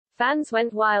Fans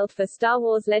went wild for Star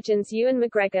Wars legends Ewan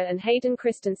McGregor and Hayden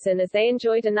Christensen as they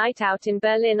enjoyed a night out in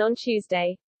Berlin on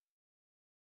Tuesday.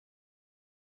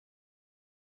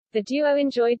 The duo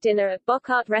enjoyed dinner at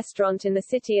Bochardt Restaurant in the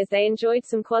city as they enjoyed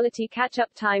some quality catch-up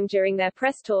time during their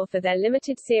press tour for their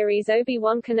limited series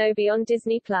Obi-Wan Kenobi on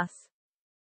Disney+.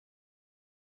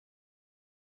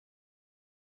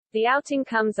 The outing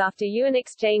comes after Ewan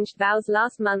exchanged vows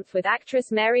last month with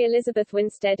actress Mary Elizabeth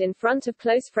Winstead in front of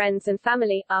close friends and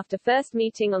family, after first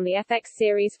meeting on the FX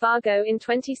series Fargo in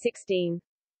 2016.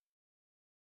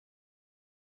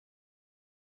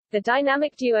 The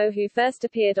dynamic duo who first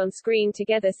appeared on screen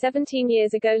together 17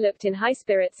 years ago looked in high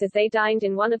spirits as they dined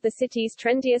in one of the city's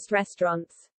trendiest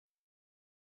restaurants.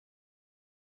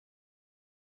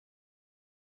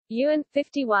 Ewan,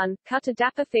 51, cut a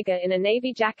dapper figure in a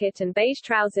navy jacket and beige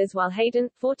trousers while Hayden,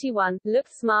 41,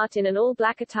 looked smart in an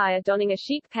all-black attire donning a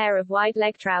chic pair of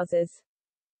wide-leg trousers.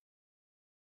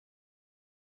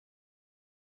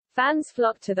 Fans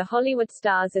flocked to the Hollywood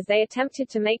stars as they attempted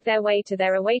to make their way to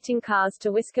their awaiting cars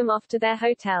to whisk them off to their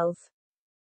hotels.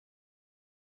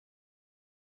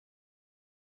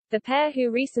 The pair,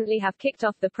 who recently have kicked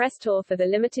off the press tour for the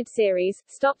limited series,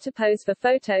 stopped to pose for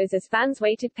photos as fans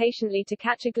waited patiently to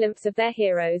catch a glimpse of their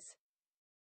heroes.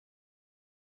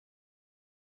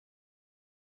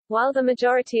 While the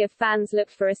majority of fans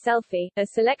looked for a selfie, a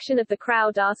selection of the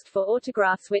crowd asked for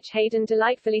autographs, which Hayden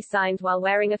delightfully signed while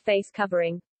wearing a face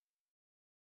covering.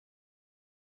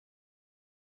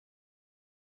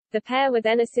 The pair were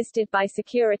then assisted by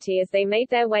security as they made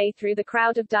their way through the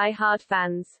crowd of die-hard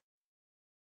fans.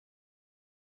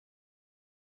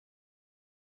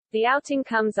 The outing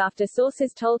comes after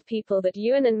sources told People that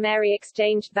Ewan and Mary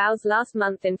exchanged vows last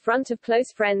month in front of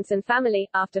close friends and family,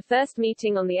 after first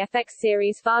meeting on the FX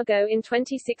series Fargo in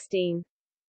 2016.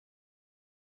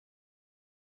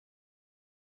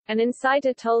 An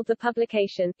insider told the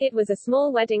publication, "It was a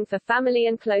small wedding for family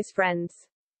and close friends.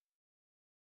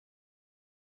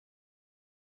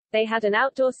 They had an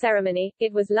outdoor ceremony,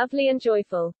 it was lovely and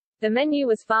joyful. The menu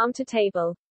was farm to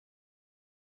table.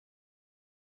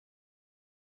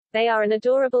 They are an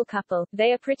adorable couple,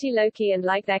 they are pretty low-key and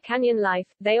like their canyon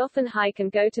life, they often hike and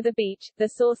go to the beach," the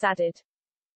source added.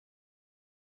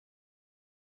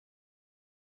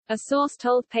 A source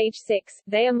told Page 6,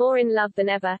 "They are more in love than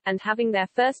ever, and having their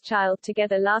first child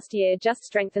together last year just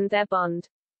strengthened their bond."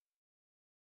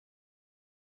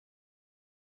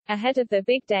 Ahead of the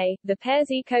big day, the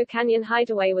pair's Eco-Canyon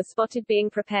hideaway was spotted being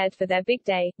prepared for their big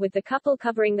day, with the couple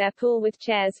covering their pool with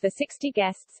chairs for 60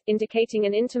 guests, indicating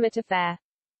an intimate affair.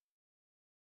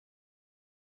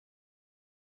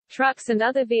 Trucks and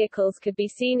other vehicles could be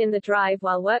seen in the drive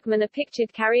while workmen are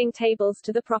pictured carrying tables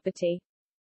to the property.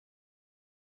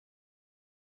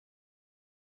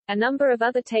 A number of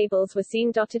other tables were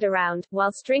seen dotted around,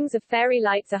 while strings of fairy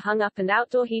lights are hung up and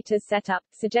outdoor heaters set up,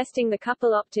 suggesting the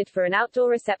couple opted for an outdoor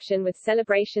reception with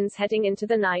celebrations heading into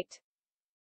the night.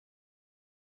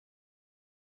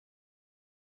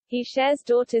 He shares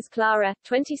daughters Clara,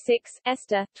 26,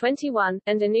 Esther, 21,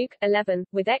 and Anouk, 11,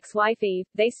 with ex-wife Eve.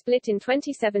 They split in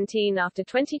 2017 after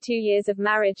 22 years of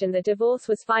marriage, and the divorce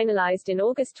was finalized in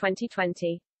August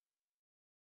 2020.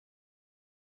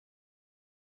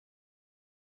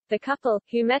 The couple,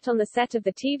 who met on the set of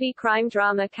the TV crime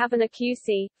drama Kavanaugh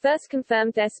QC, first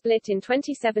confirmed their split in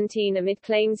 2017 amid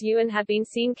claims Ewan had been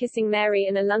seen kissing Mary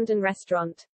in a London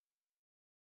restaurant.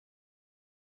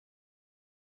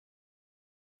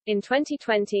 In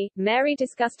 2020, Mary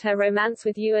discussed her romance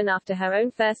with Ewan after her own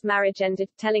first marriage ended,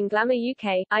 telling Glamour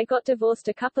UK, "I got divorced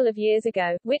a couple of years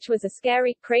ago, which was a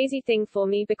scary, crazy thing for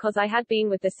me because I had been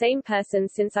with the same person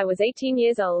since I was 18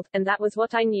 years old, and that was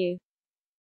what I knew.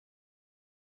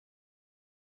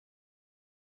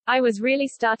 I was really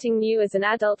starting new as an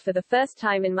adult for the first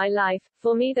time in my life.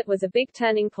 For me that was a big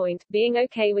turning point, being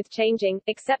okay with changing,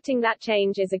 accepting that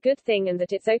change is a good thing and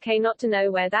that it's okay not to know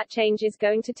where that change is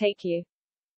going to take you."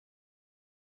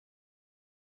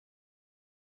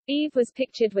 Eve was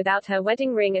pictured without her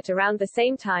wedding ring at around the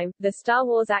same time. The Star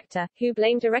Wars actor, who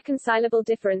blamed irreconcilable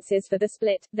differences for the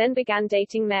split, then began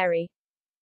dating Mary.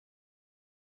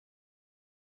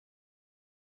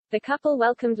 The couple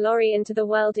welcomed Laurie into the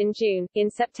world in June. In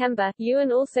September,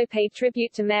 Ewan also paid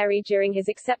tribute to Mary during his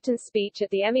acceptance speech at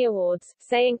the Emmy Awards,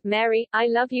 saying, "Mary, I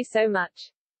love you so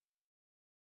much.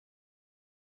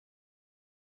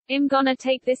 I'm gonna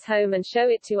take this home and show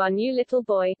it to our new little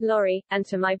boy, Laurie, and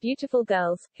to my beautiful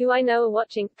girls, who I know are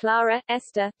watching, Clara,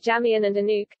 Esther, Jamian and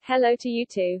Anouk. Hello to you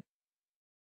too.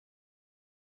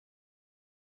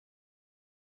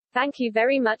 Thank you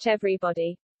very much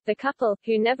everybody." The couple,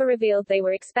 who never revealed they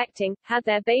were expecting, had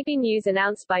their baby news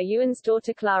announced by Ewan's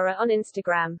daughter Clara on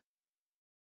Instagram.